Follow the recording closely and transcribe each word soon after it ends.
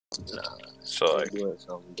Nah, So like, they doing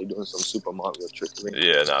some Super Mario trickery.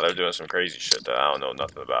 yeah, nah, they're doing some crazy shit that I don't know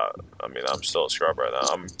nothing about. I mean, I'm still a scrub right now.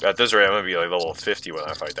 I'm at this rate, I'm gonna be like level 50 when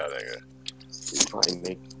I fight that nigga.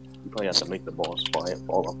 You probably have to make the boss fly and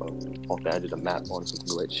fall off the edge of the map on some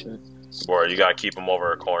glitch shit. Or you gotta keep him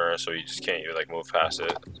over a corner so you just can't even like move past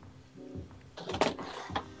it.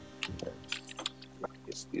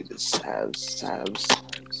 Let's do this. Sabs.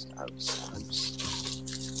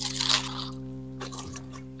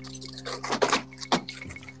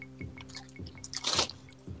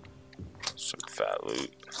 Some fat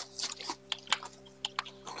loot.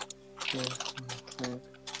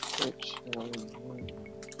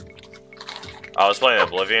 I was playing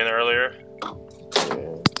Oblivion earlier.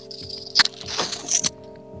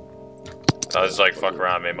 I was like fuck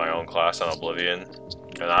around, made my own class on Oblivion,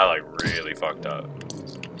 and I like really fucked up.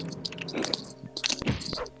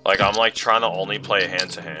 Like I'm like trying to only play hand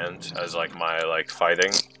to hand as like my like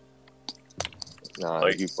fighting. Nah,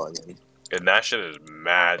 like, you bugging. And that shit is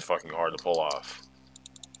mad fucking hard to pull off.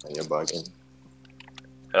 And you're bugging.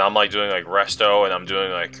 And I'm like doing like resto, and I'm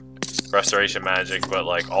doing like restoration magic, but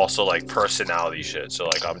like also like personality shit. So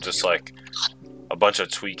like I'm just like a bunch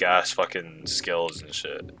of tweak ass fucking skills and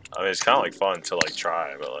shit. I mean, it's kind of like fun to like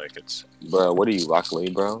try, but like it's. Bro, what are you, Rock Lee,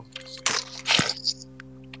 bro?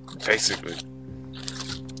 Basically.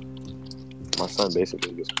 My son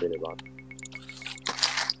basically just created Rock.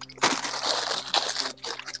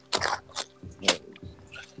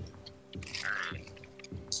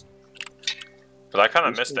 But I kind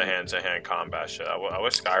of miss the hand-to-hand combat shit. I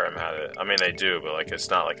wish Skyrim had it. I mean, they do, but like it's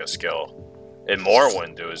not like a skill. And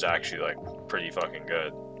Morrowind is actually like pretty fucking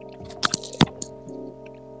good.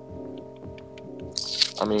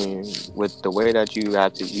 I mean, with the way that you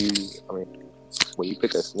have to use, I mean, when you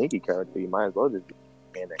pick a sneaky character, you might as well just do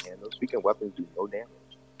hand-to-hand. Those freaking weapons do no damage.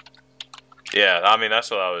 Yeah, I mean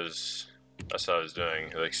that's what I was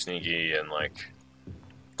doing, like sneaky and like,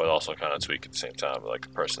 but also kind of tweak at the same time,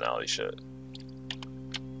 like personality shit.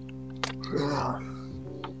 I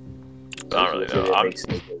don't really know.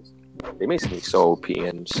 They make sneak so OP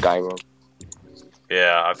in Skyrim.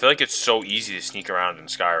 Yeah, I feel like it's so easy to sneak around in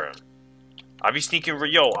Skyrim. I be sneaking.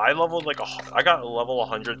 Yo, I leveled like I got a level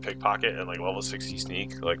 100 pickpocket and like level 60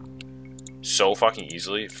 sneak, like so fucking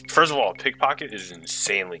easily. First of all, pickpocket is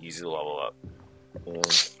insanely easy to level up. Yeah.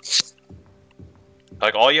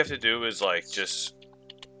 Like all you have to do is like just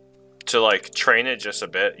to like train it just a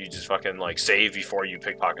bit. You just fucking like save before you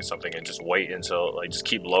pickpocket something and just wait until like just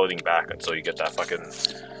keep loading back until you get that fucking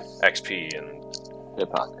XP and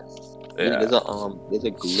pickpocket. Yeah. There's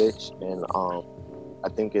a glitch in I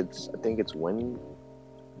think it's Wind.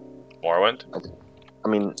 Morrowind? I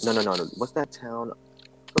mean, no. What's that town?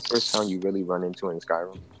 The first town you really run into in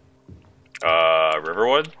Skyrim?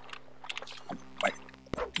 Riverwood?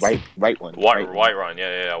 Whiterun. Whiterun.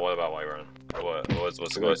 Yeah. What about Whiterun? What's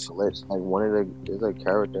the glitch? Like there's a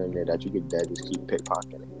character in there that you could just keep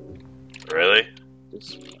pickpocketing. Really?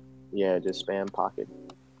 Just spam pocket.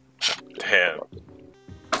 Damn.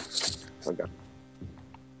 Okay.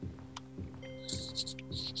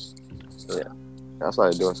 Yeah, I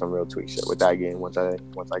started doing some real tweak shit with that game once I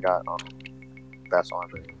got best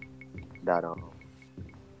armor, that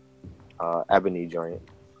ebony joint.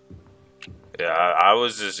 Yeah, I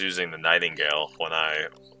was just using the Nightingale when I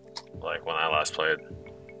last played.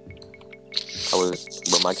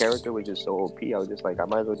 But my character was just so OP. I was just like, I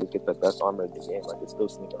might as well just get the best armor in the game. I could still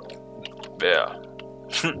sneak around. Yeah.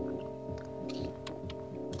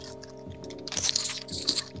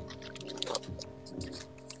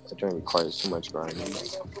 That joint requires too much grinding.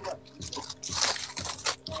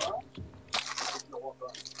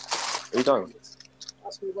 What are you talking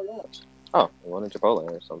about? Oh, one in Chipotle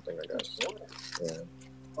or something, I guess. Yeah.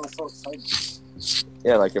 Oh, so exciting.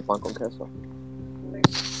 Yeah, like your Funko Castle.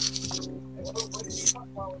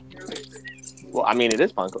 Well, I mean, it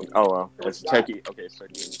is Funko. Oh, well. It's turkey. Okay, it's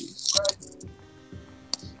turkey and cheese.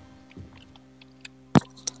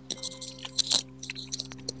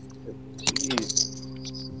 Jeez.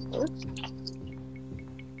 What?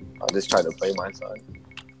 I just tried to play my son.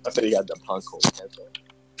 I said he got the Funko Castle.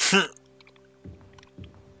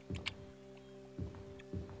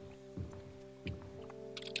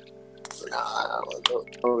 Nah,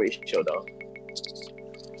 no ratio though.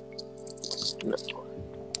 No.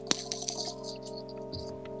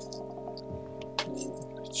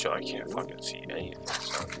 So I can't fucking see anything.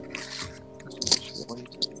 1,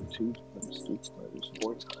 2 times, 3 times,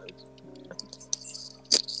 4 times.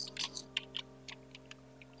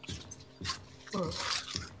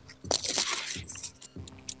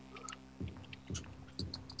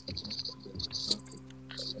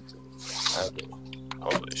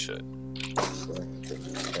 Holy shit.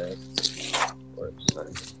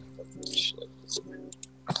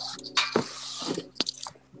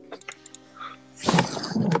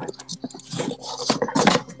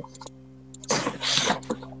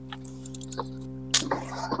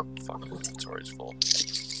 Fuck, inventory's full.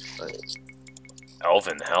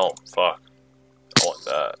 Elven helm, fuck. I want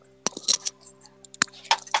that.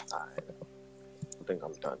 I think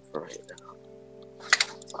I'm done for right now.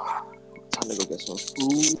 Time to go get some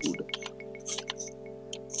food.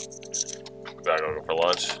 Gotta go for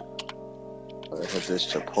lunch. I hit this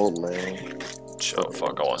Chipotle. Chill,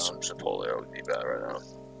 fuck, I want some Chipotle. I would be bad right now.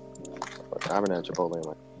 I haven't had Chipotle in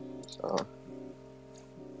so I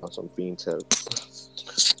want some fiend tip.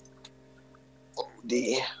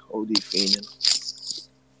 OD fiending.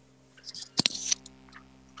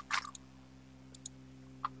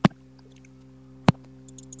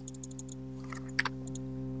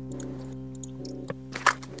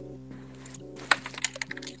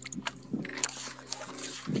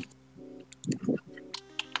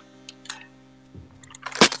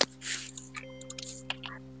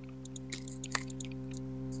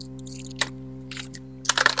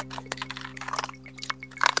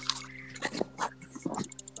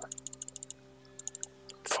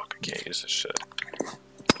 Can't use this shit.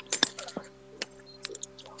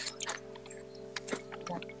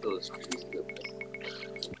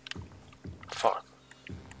 Fuck.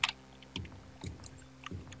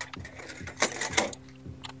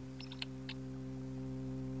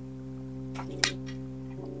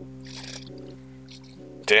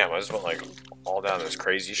 Damn, I just went like all down this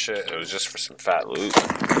crazy shit. It was just for some fat loot. Oh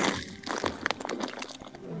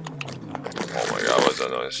my god, what's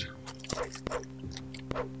that noise?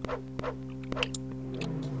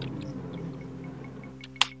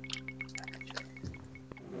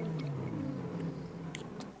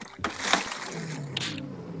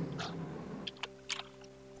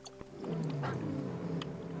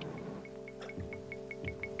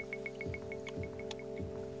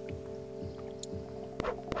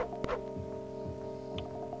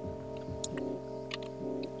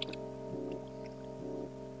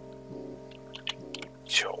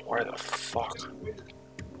 Yo, where the fuck?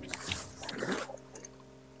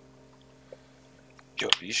 Yo,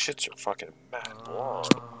 these shits are fucking mad long.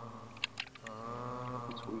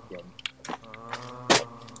 This weekend.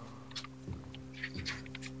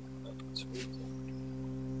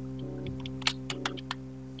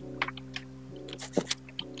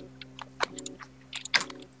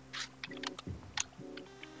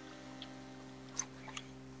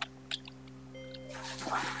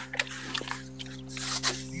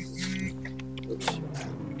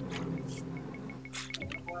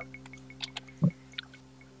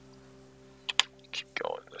 Keep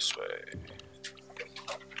going this way.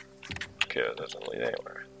 Okay, that doesn't lead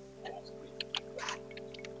anywhere.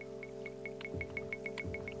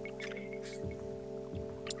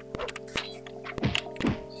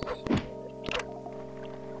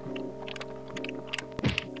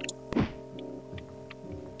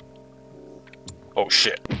 Oh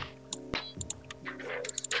shit.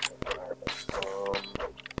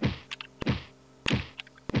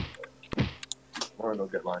 Or no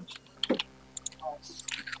good lunch.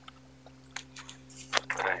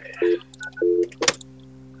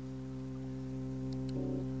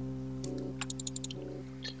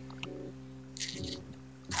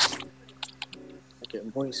 Make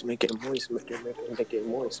it moist, make it moist, make it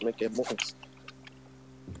moist, make it moist.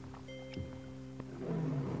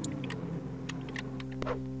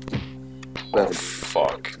 Oh,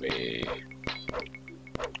 fuck me.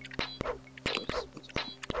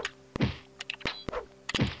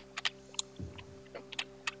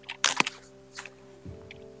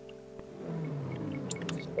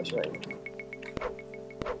 That's right.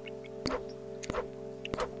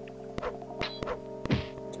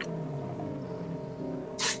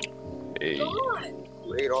 Hey. Go on.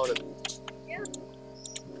 Laid on it. Yeah.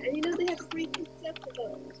 And you know they have free consent for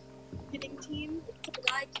the hitting team. The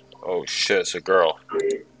guy Oh shit, it's a girl.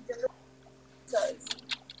 does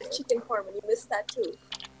chicken farm, and you missed that too.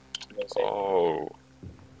 Oh.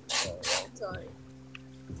 Sorry.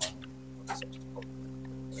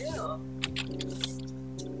 Yeah.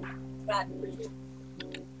 Fat for you.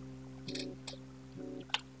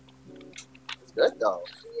 It's good though.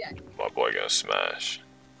 Yeah. My boy gonna smash.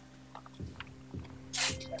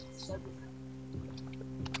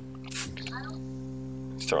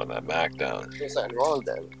 He's throwing that Mac down. There's something wrong with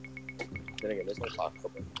them. Then again, there's no Taco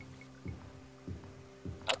Bell.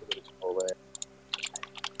 I have to go to Chipotle.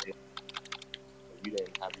 You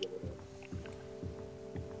didn't have your little.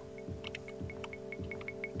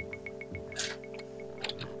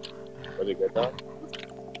 Was it good though?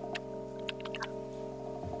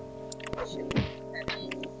 Shit.